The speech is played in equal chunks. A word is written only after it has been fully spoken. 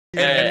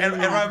And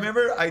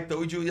remember, I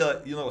told you,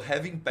 you know,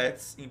 having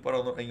pets in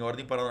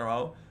Ordem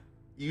Paranormal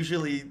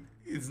usually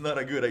is not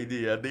a good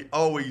idea. They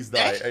always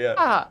die.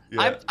 Yeah.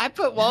 I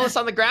put Wallace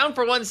on the ground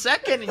for 1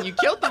 second and you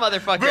killed the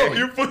motherfucker. Bro,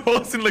 you put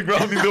Wallace in the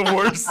ground in the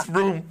worst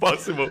room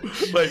possible.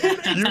 Like,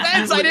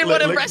 I didn't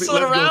want to wrestle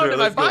it around in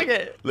my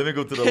pocket. Let me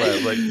go to the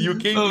lab. Like, you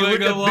came, you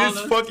look at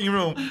this fucking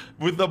room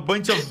with a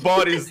bunch of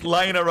bodies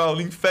lying around,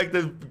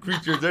 infected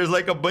creatures. There's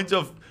like a bunch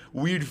of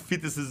weird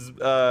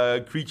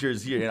fetuses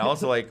creatures here, and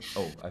also like,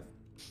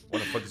 what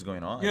the fuck is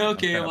going on? Yeah,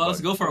 okay, well,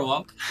 let's go for a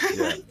walk.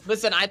 Yeah.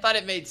 Listen, I thought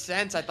it made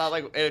sense. I thought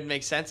like it would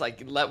make sense,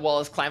 like let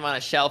Wallace climb on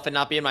a shelf and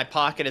not be in my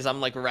pocket as I'm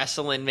like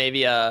wrestling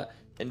maybe a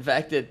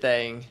infected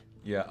thing.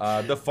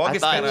 Yeah, the fog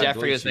is I kind of thought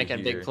Jeffrey was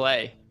making a big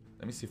play.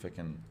 Let me see if I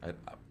can.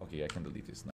 Okay, I can delete this now.